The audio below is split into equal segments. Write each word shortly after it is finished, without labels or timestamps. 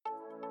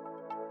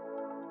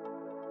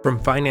From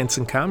Finance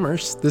and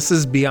Commerce, this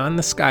is Beyond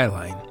the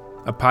Skyline,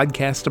 a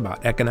podcast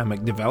about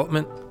economic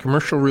development,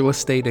 commercial real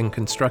estate, and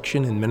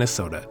construction in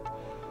Minnesota.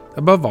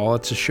 Above all,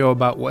 it's a show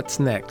about what's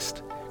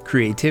next,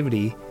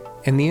 creativity,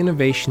 and the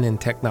innovation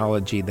and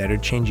technology that are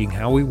changing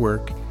how we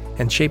work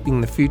and shaping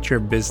the future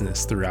of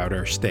business throughout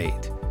our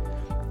state.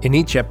 In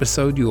each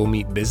episode, you will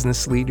meet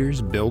business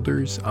leaders,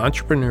 builders,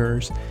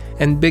 entrepreneurs,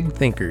 and big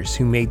thinkers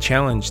who may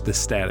challenge the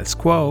status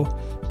quo,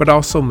 but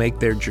also make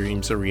their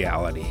dreams a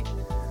reality.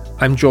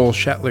 I'm Joel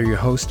Shetler, your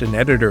host and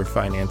editor of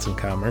Finance and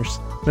Commerce,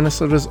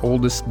 Minnesota's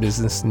oldest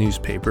business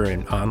newspaper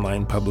and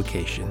online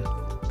publication.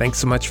 Thanks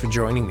so much for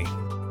joining me.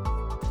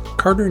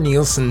 Carter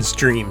Nielsen's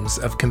dreams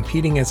of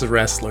competing as a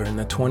wrestler in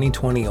the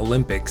 2020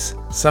 Olympics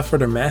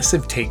suffered a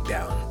massive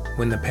takedown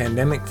when the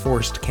pandemic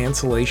forced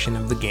cancellation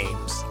of the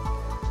Games.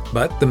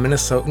 But the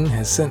Minnesotan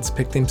has since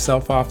picked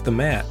himself off the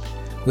mat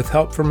with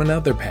help from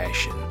another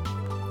passion,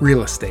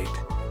 real estate.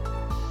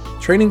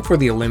 Training for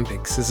the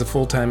Olympics is a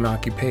full-time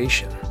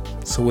occupation.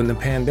 So when the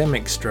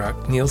pandemic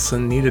struck,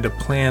 Nielsen needed a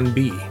plan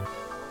B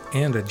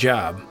and a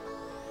job.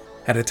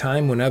 At a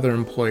time when other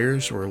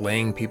employers were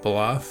laying people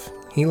off,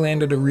 he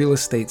landed a real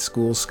estate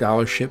school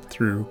scholarship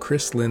through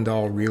Chris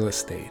Lindahl Real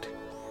Estate.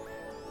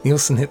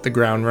 Nielsen hit the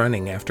ground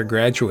running after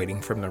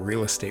graduating from the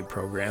real estate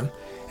program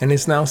and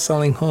is now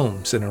selling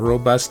homes in a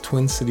robust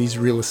Twin Cities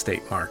real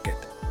estate market.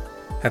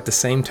 At the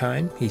same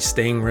time, he's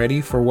staying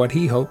ready for what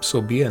he hopes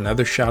will be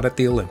another shot at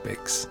the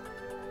Olympics.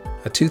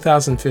 A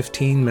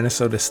 2015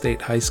 Minnesota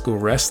State High School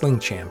wrestling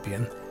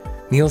champion,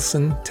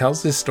 Nielsen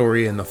tells his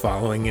story in the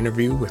following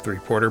interview with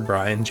reporter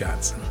Brian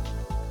Johnson.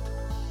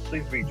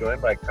 Pleased to be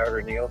joined by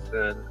Carter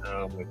Nielsen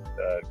with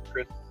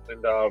Chris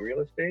Lindahl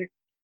Real Estate.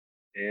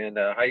 And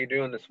how you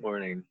doing this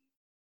morning?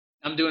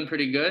 I'm doing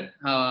pretty good.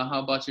 How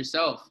about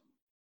yourself?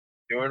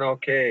 Doing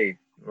okay.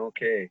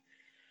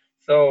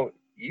 So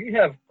you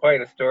have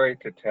quite a story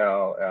to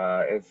tell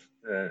as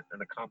an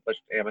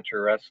accomplished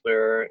amateur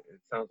wrestler. It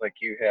sounds like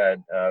you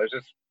had, I was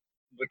just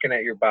looking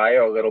at your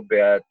bio a little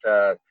bit.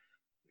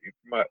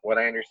 What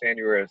I understand,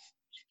 you were a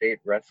state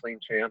wrestling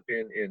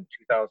champion in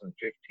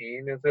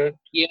 2015, is it?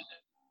 Yeah.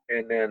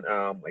 And then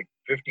like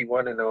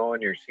 51-0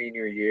 in your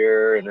senior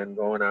year, and then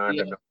going on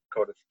to North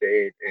Dakota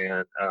State.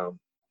 And from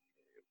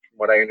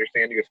what I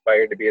understand, you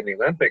aspired to be in the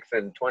Olympics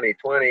in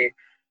 2020,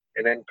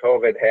 and then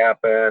COVID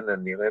happened,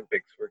 and the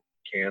Olympics were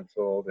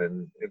canceled,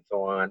 and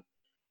so on.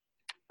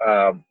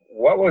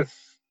 What was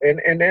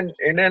and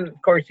then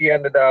of course you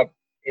ended up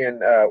in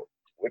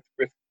with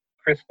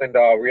Chris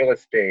Lindahl Real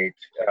Estate.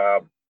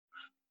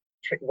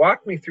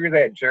 Walk me through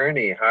that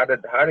journey. How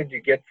did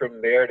you get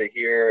from there to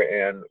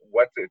here, and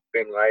what's it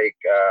been like?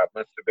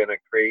 Must have been a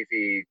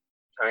crazy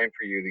time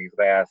for you these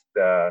last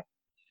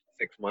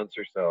 6 months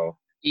or so.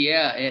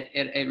 Yeah,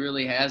 it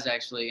really has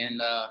actually,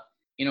 and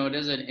it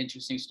is an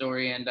interesting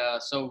story. And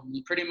so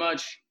pretty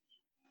much,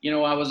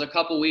 I was a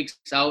couple weeks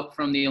out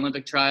from the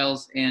Olympic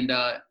trials, and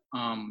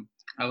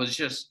I was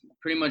just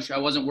pretty much, I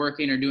wasn't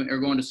working or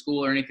going to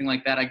school or anything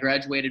like that. I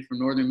graduated from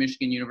Northern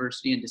Michigan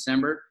University in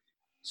December.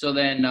 So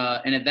then,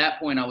 and at that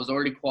point, I was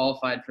already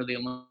qualified for the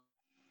Olympic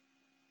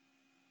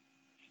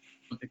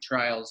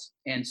trials.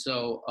 And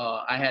so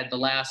I had the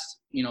last,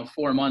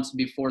 4 months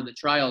before the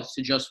trials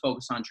to just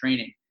focus on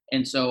training.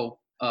 And so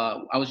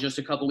I was just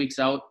a couple weeks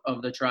out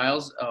of the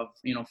trials of,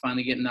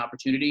 finally getting the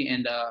opportunity,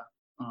 and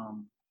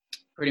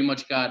pretty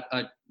much got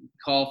a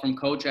call from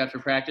coach after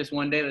practice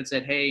one day that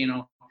said, hey,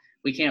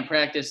 we can't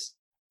practice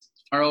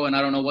tomorrow, and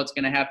I don't know what's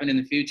going to happen in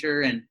the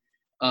future. And,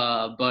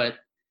 but,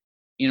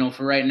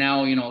 for right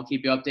now, I'll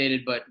keep you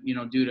updated, but,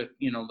 due to,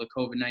 the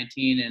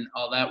COVID-19 and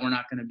all that, we're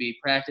not going to be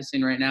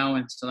practicing right now.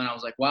 And so then I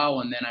was like, wow.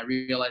 And then I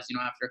realized,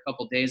 after a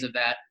couple of days of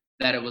that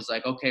it was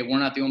like, okay, we're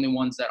not the only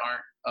ones that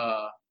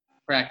aren't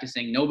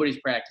practicing. Nobody's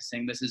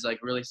practicing. This is like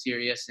really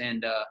serious.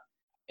 And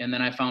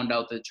then I found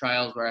out the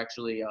trials were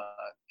actually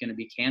going to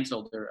be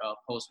canceled or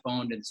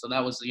postponed. And so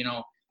that was,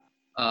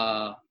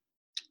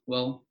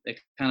 well, it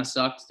kind of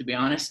sucked, to be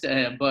honest.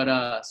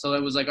 But so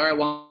it was like, all right,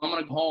 well, I'm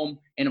going to go home.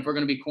 And if we're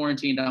going to be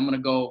quarantined, I'm going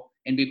to go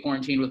and be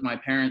quarantined with my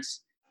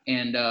parents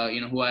and,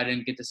 who I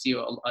didn't get to see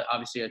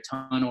obviously a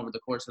ton over the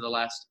course of the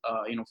last,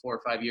 4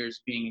 or 5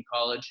 years being in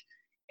college.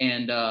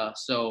 And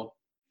so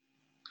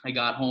I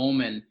got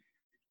home, and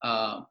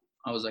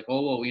I was like,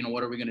 oh, well,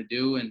 what are we going to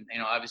do? And,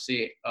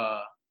 obviously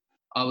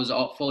I was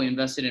all fully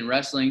invested in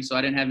wrestling, so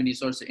I didn't have any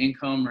source of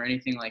income or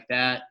anything like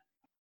that.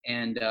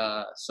 And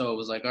so it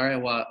was like, all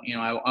right, well,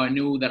 I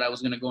knew that I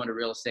was going to go into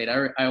real estate.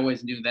 I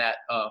always knew that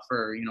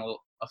for,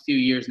 a few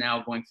years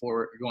now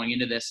going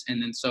into this.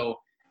 And then so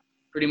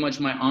pretty much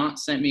my aunt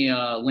sent me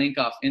a link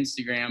off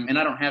Instagram, and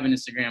I don't have an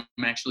Instagram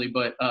actually,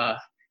 but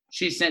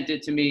she sent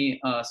it to me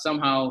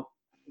somehow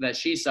that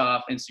she saw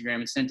off Instagram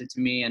and sent it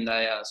to me. And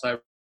so I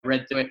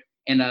read through it,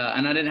 and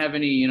I didn't have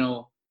any,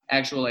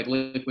 actual like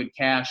liquid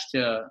cash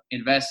to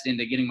invest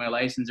into getting my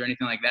license or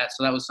anything like that.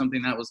 So that was something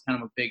that was kind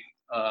of a big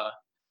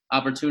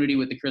opportunity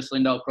with the Chris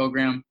Lindahl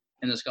program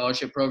and the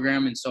scholarship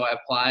program. And so I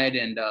applied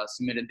and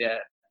submitted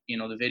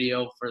the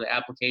video for the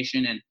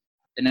application. And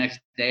the next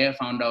day I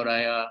found out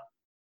I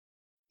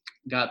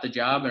got the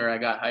job, or I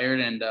got hired,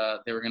 and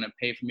they were going to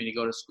pay for me to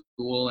go to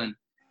school and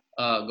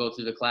go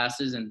through the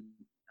classes, and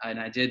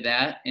I did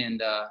that,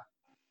 and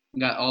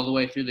got all the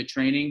way through the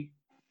training,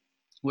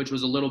 which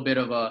was a little bit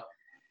of a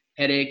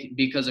headache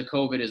because of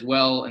COVID as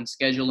well, and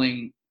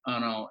scheduling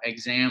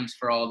exams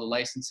for all the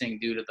licensing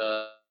due to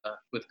the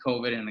with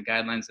COVID and the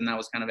guidelines, and that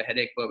was kind of a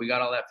headache. But we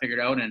got all that figured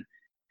out and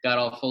got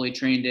all fully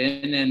trained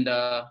in, and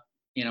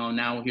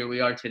now here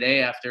we are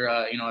today after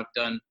I've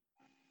done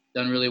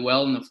really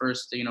well in the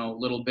first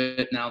little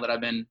bit now that I've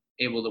been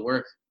able to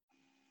work.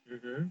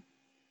 Mm-hmm.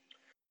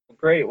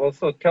 Great. Well,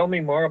 so tell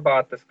me more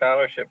about the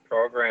scholarship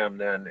program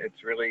then.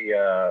 It's really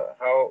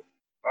how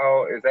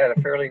is that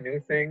a fairly new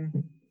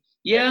thing?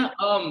 Yeah.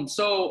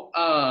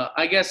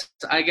 I guess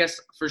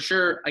for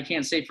sure, I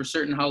can't say for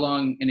certain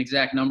an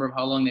exact number of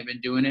how long they've been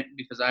doing it,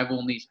 because I've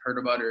only heard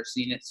about it or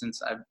seen it since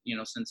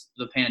since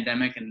the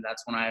pandemic, and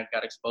that's when I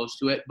got exposed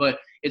to it. But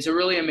it's a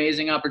really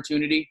amazing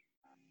opportunity.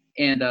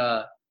 And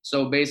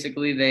so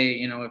basically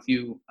they,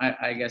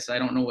 I guess I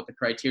don't know what the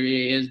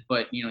criteria is,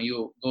 but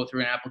you'll go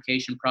through an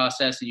application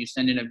process and you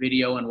send in a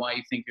video and why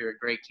you think you're a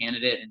great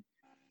candidate.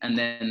 And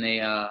then they,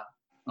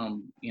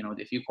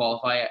 if you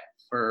qualify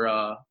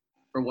for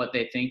what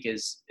they think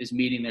is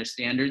meeting their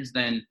standards,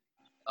 then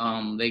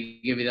they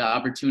give you the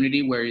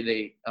opportunity where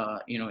they,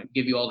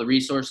 give you all the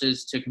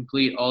resources to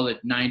complete all the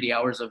 90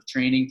 hours of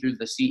training through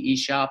the CE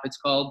shop, it's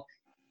called.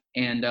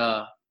 And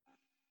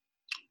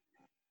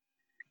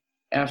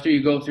after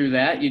you go through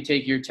that, you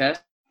take your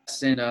tests,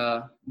 and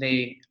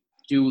they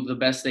do the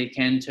best they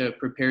can to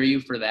prepare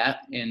you for that.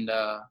 And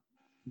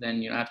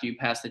then, after you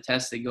pass the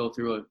test, they go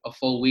through a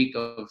full week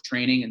of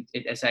training, and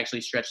it's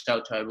actually stretched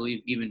out to, I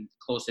believe, even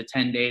close to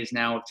 10 days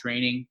now of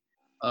training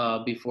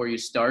before you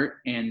start.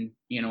 And,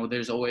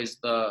 there's always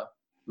the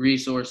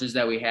resources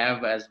that we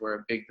have, as we're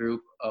a big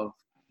group of,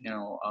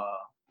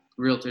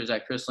 realtors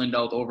at Chris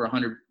Lindahl, with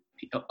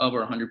over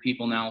 100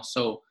 people now.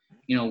 So,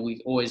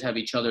 we always have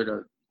each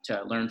other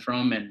to learn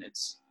from, and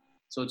it's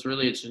just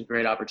a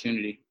great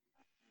opportunity.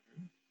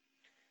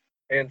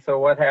 And so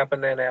what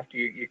happened then after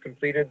you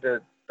completed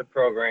the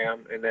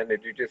program, and then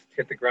did you just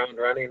hit the ground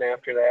running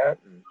after that?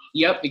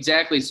 Yep,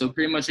 exactly. So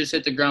pretty much just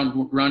hit the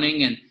ground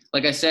running, and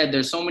like I said,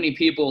 there's so many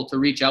people to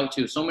reach out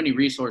to, so many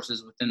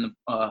resources within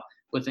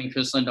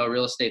Chris Lindahl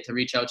Real Estate to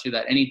reach out to,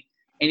 that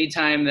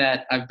anytime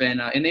that I've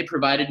been and they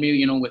provided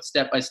me with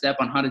step-by-step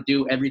on how to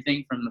do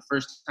everything from the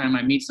first time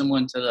I meet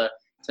someone to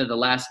the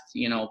last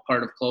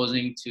part of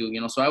closing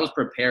to so I was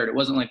prepared. It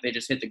wasn't like they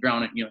just hit the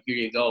ground and here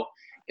you go.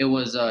 It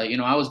was I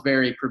was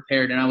very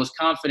prepared, and I was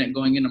confident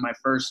going into my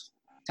first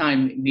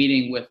time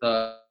meeting with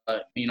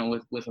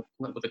with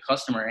a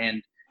customer,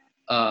 and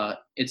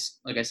it's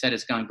like I said,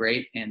 it's gone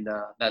great, and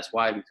that's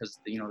why, because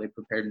they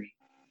prepared me.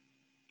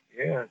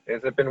 Yeah.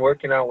 Has it been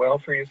working out well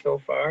for you so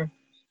far?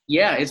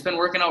 Yeah, it's been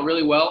working out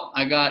really well.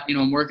 I got,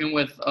 I'm working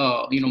with,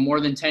 more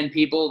than 10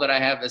 people that I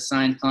have as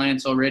signed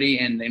clients already.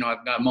 And,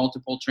 I've got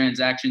multiple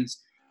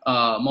transactions,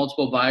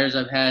 multiple buyers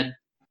I've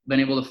been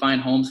able to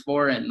find homes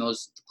for, and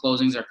those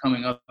closings are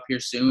coming up here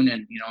soon.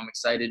 And, I'm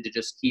excited to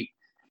just keep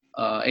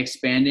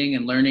expanding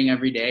and learning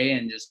every day,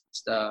 and just,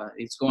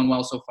 it's going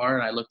well so far.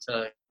 And I look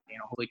to,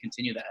 hopefully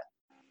continue that.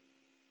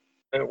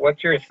 And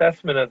what's your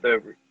assessment of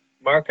the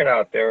market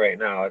out there right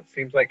now? It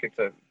seems like it's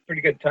a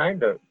pretty good time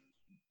to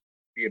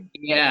be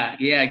Yeah,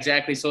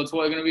 exactly. So it's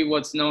going to be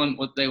what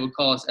they would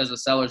call us as a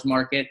seller's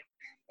market.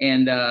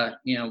 And,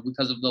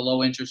 because of the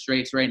low interest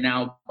rates right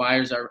now,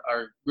 buyers are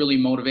really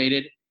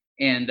motivated.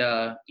 And,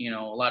 a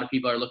lot of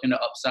people are looking to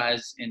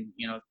upsize and,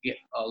 get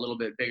a little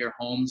bit bigger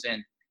homes.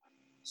 And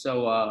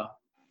so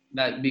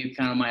that'd be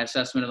kind of my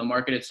assessment of the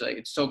market.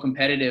 It's so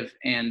competitive.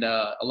 And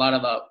a lot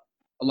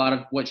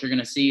of what you're going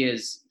to see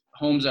is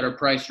homes that are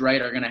priced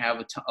right are going to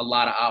have a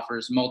lot of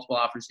offers, multiple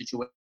offer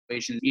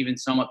situations, even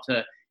some up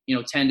to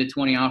 10 to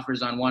 20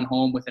 offers on one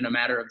home within a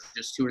matter of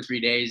just 2 or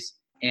 3 days.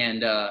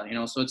 And,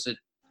 so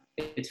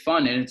it's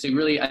fun. And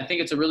I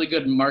think it's a really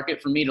good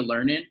market for me to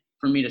learn in,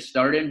 for me to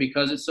start in,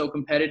 because it's so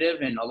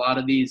competitive. And a lot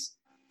of these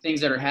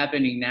things that are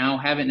happening now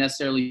haven't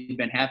necessarily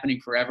been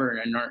happening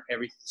forever, and aren't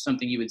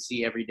something you would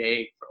see every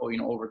day,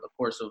 over the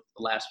course of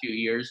the last few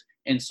years.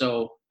 And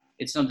so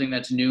it's something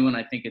that's new, and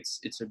I think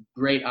it's a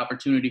great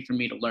opportunity for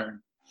me to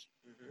learn.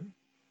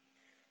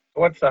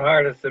 What's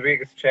the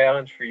biggest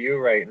challenge for you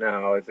right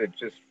now? Is it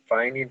just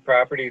finding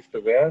properties to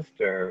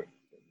list, or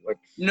what's?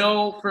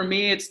 No, for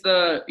me, it's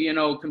the,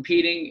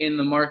 competing in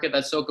the market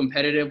that's so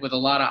competitive with a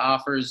lot of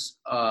offers,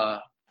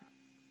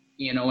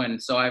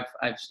 and so I've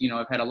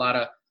had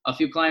a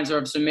few clients who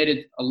have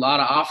submitted a lot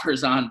of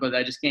offers on, but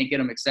I just can't get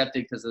them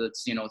accepted because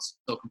it's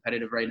so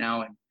competitive right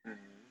now. And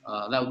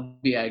that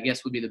would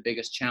be the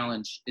biggest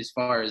challenge as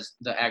far as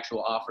the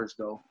actual offers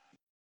go.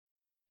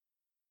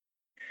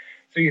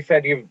 So you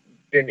said you've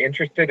been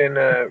interested in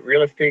a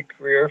real estate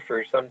career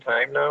for some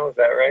time now, is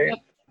that right?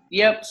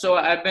 Yep. So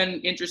I've been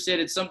interested.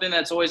 It's something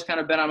that's always kind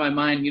of been on my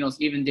mind,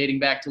 even dating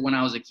back to when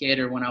I was a kid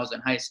or when I was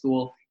in high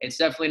school. It's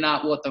definitely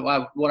not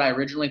what I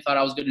originally thought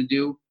I was going to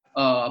do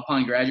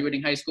upon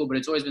graduating high school, but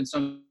it's always been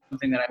something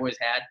that I've always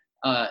had.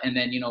 And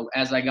then,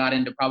 as I got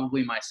into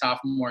probably my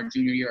sophomore,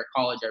 junior year of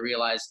college, I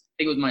realized, I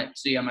think it was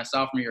my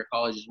sophomore year of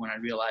college is when I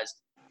realized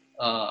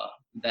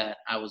that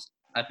I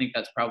think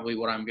that's probably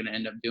what I'm going to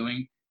end up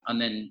doing. And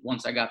then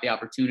once I got the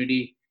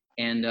opportunity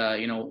and,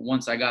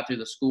 once I got through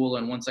the school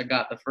and once I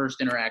got the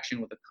first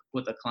interaction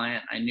with a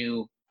client, I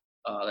knew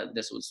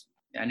that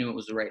I knew it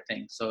was the right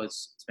thing. So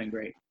it's been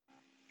great.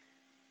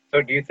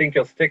 So do you think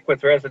you'll stick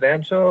with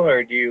residential,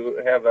 or do you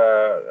have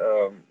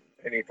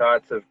any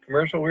thoughts of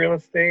commercial real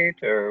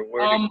estate, or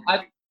where?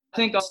 I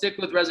think I'll stick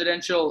with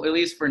residential, at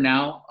least for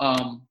now.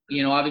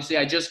 Obviously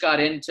I just got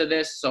into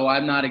this, so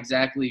I'm not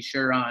exactly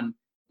sure on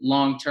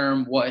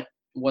long-term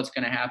what's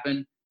going to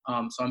happen.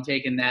 So I'm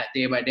taking that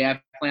day by day. I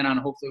plan on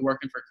hopefully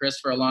working for Chris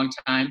for a long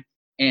time,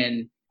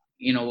 and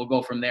we'll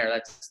go from there.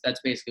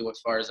 That's basically as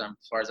far as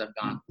I've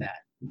gone with that.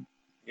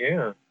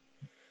 Yeah.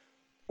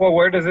 Well,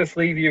 where does this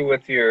leave you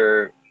with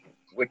your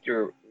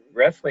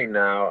wrestling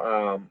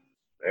now?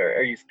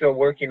 Are you still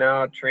working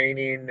out,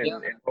 training,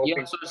 and hoping?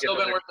 Yeah, so I've still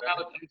been working out,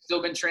 and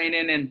still been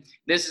training, and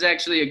this is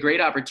actually a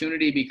great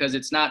opportunity because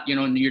it's not, your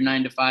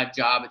 9-to-5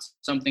 job. It's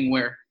something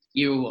where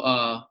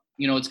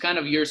it's kind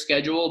of your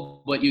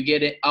schedule, but you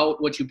get it out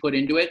what you put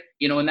into it,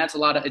 and that's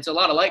it's a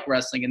lot of like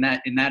wrestling in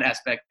that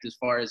aspect, as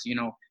far as,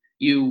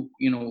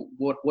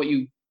 what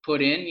you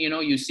put in,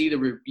 you see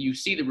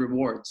the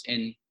rewards,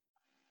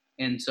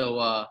 and so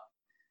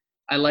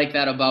I like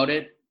that about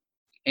it.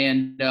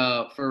 And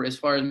for as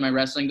far as my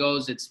wrestling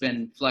goes, it's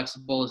been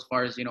flexible as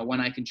far as,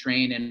 when I can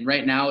train. And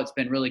right now it's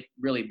been really,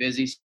 really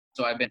busy.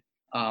 So I've been,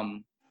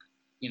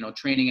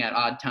 training at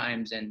odd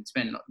times, and it's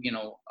been,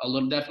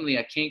 definitely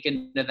a kink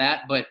into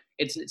that, but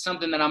it's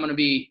something that I'm going to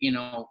be,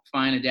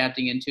 fine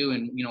adapting into.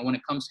 And, when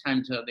it comes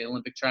time to the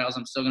Olympic trials,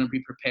 I'm still going to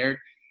be prepared.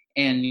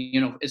 And,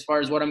 as far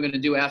as what I'm going to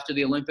do after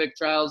the Olympic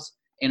trials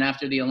and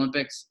after the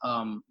Olympics,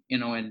 and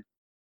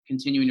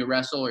continuing to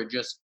wrestle, or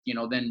just,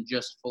 then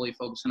just fully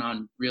focusing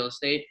on real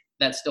estate,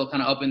 that's still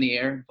kind of up in the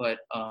air. But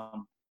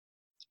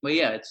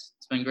yeah, it's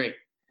been great.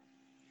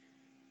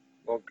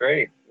 Well,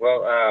 great.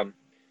 Well,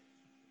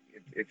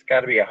 it's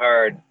got to be a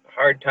hard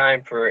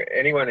time for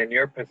anyone in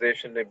your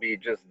position to be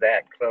just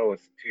that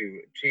close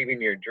to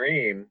achieving your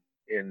dream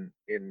in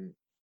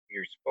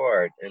your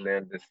sport, and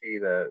then to see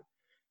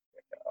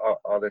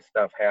all this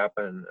stuff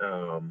happen.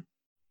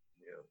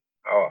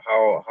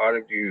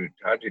 How'd you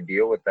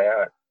deal with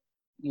that?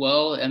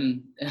 Well,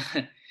 and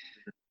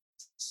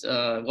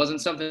it wasn't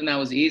something that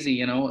was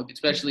easy,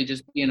 especially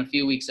just being a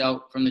few weeks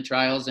out from the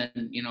trials.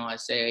 And, I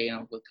say,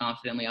 with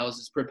confidently, I was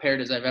as prepared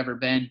as I've ever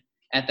been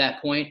at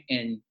that point.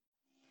 And,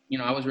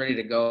 I was ready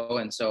to go.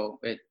 And so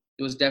it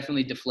was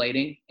definitely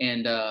deflating.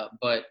 And,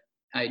 but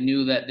I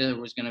knew that there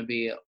was going to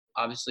be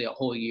obviously a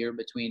whole year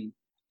between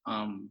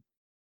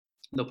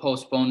the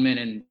postponement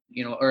and,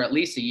 or at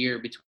least a year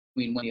between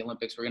when the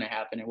Olympics were going to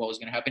happen and what was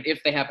going to happen,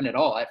 if they happened at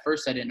all. At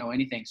first, I didn't know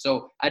anything.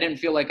 So I didn't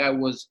feel like I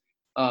was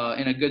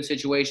in a good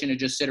situation to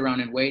just sit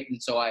around and wait.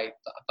 And so I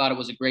thought it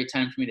was a great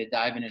time for me to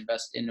dive and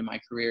invest into my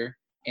career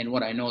and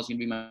what I know is going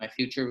to be my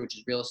future, which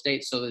is real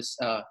estate. So this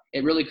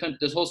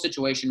whole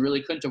situation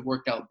really couldn't have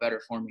worked out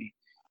better for me.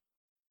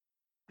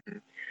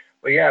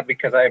 Well, yeah,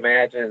 because I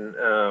imagine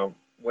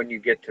when you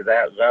get to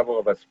that level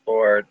of a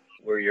sport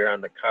where you're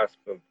on the cusp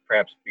of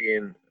perhaps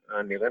being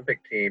on the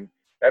Olympic team,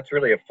 that's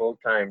really a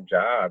full-time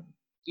job.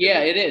 Yeah,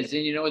 it is.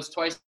 And, it's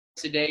twice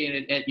a day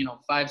and at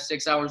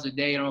 5-6 hours a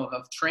day,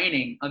 of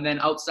training. And then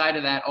outside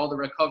of that, all the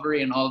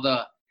recovery and all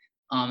the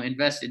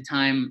invested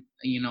time,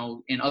 in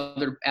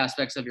other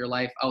aspects of your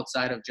life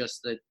outside of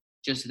just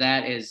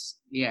that is,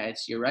 yeah,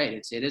 you're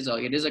right. It is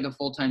like a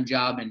full-time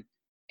job.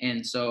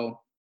 And so,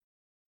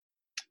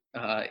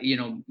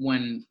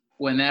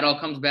 when that all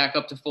comes back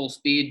up to full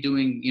speed,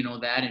 doing,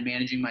 that and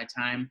managing my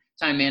time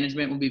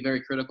management will be very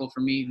critical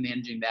for me,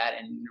 managing that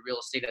and real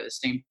estate at the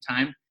same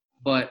time.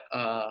 But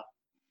I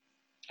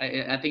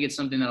think it's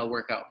something that'll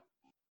work out.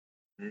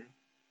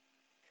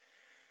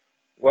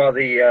 Well,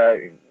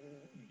 the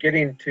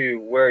getting to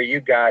where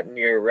you got in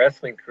your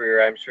wrestling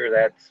career, I'm sure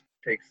that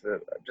takes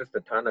just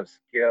a ton of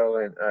skill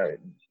and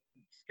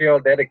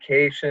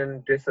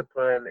dedication,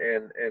 discipline,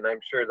 and I'm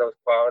sure those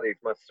qualities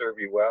must serve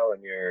you well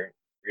in your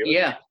real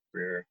estate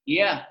career.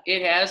 Yeah,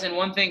 it has. And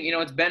one thing,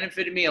 it's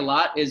benefited me a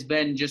lot has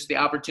been just the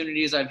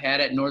opportunities I've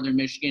had at Northern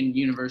Michigan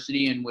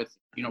University and with,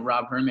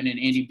 Rob Herman and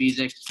Andy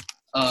Bezic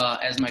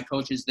as my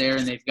coaches there.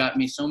 And they've got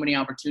me so many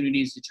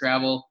opportunities to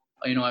travel.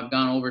 I've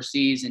gone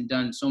overseas and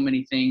done so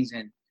many things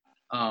and,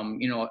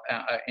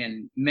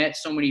 and met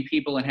so many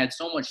people and had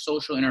so much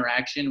social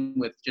interaction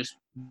with just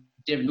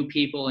different new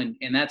people. And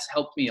that's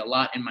helped me a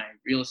lot in my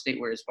real estate,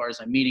 where as far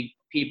as I'm meeting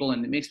people,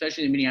 and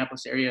especially the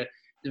Minneapolis area,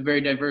 it's a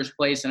very diverse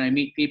place, and I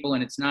meet people,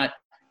 and it's not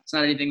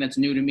anything that's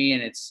new to me,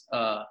 and it's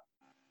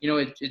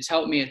it's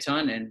helped me a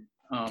ton, and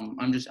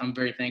I'm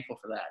very thankful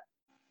for that.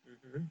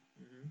 Mm-hmm.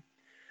 Mm-hmm.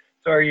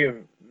 So are you a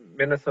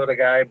Minnesota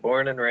guy,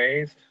 born and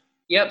raised?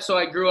 Yep. So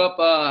I grew up.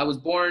 I was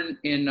born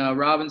in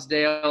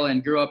Robbinsdale,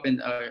 and grew up in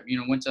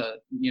went to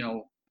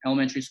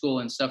elementary school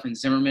and stuff in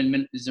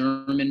Zimmerman,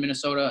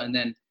 Minnesota, and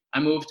then I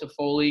moved to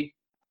Foley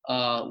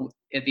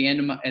at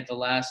the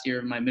last year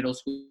of my middle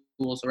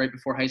school, so right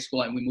before high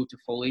school, we moved to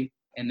Foley,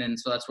 and then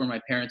so that's where my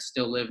parents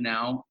still live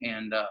now.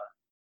 And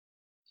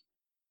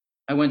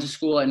I went to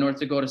school at North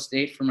Dakota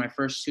State for my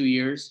first 2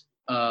 years,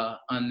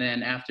 and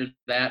then after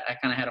that, I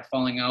kind of had a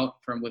falling out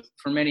for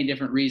many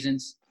different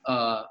reasons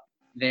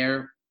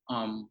there.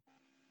 And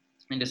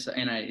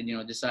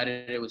I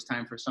decided it was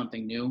time for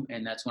something new,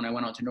 and that's when I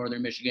went out to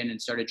Northern Michigan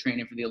and started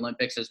training for the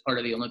Olympics as part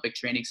of the Olympic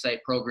training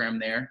site program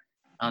there.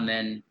 And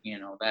then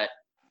that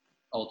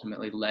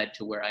ultimately led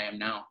to where I am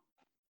now.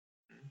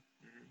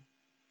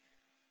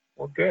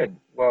 Well, good.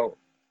 Well,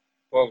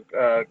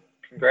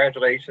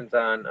 congratulations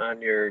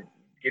on your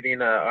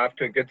getting off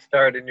to a good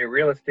start in your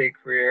real estate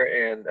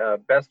career, and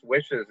best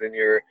wishes in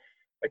your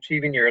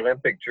achieving your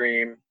Olympic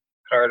dream,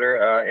 Carter.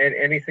 And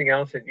anything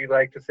else that you'd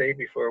like to say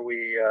before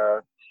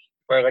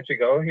I let you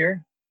go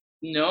here?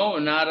 No,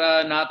 not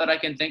that I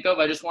can think of.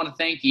 I just want to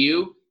thank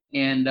you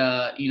and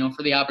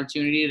for the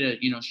opportunity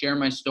to share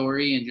my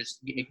story and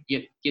just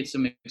get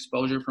some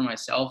exposure for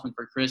myself and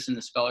for Chris in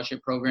the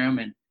scholarship program,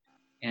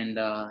 and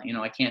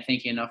I can't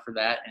thank you enough for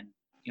that, and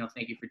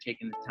thank you for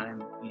taking the time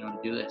to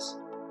do this.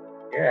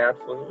 Yeah,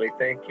 absolutely.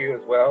 Thank you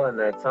as well, and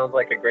that sounds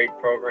like a great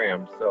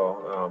program.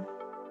 So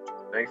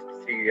nice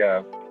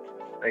to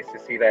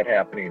see that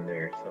happening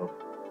there. So.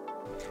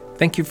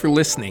 Thank you for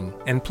listening,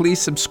 and please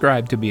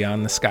subscribe to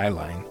Beyond the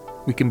Skyline.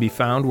 We can be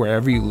found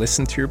wherever you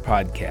listen to your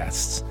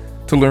podcasts.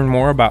 To learn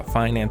more about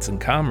finance and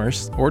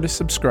commerce or to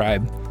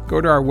subscribe, go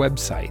to our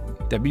website,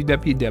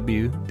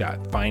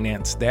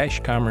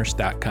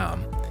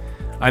 www.finance-commerce.com.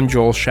 I'm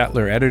Joel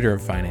Shetler, editor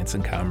of Finance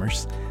and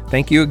Commerce.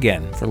 Thank you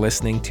again for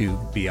listening to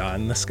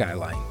Beyond the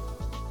Skyline.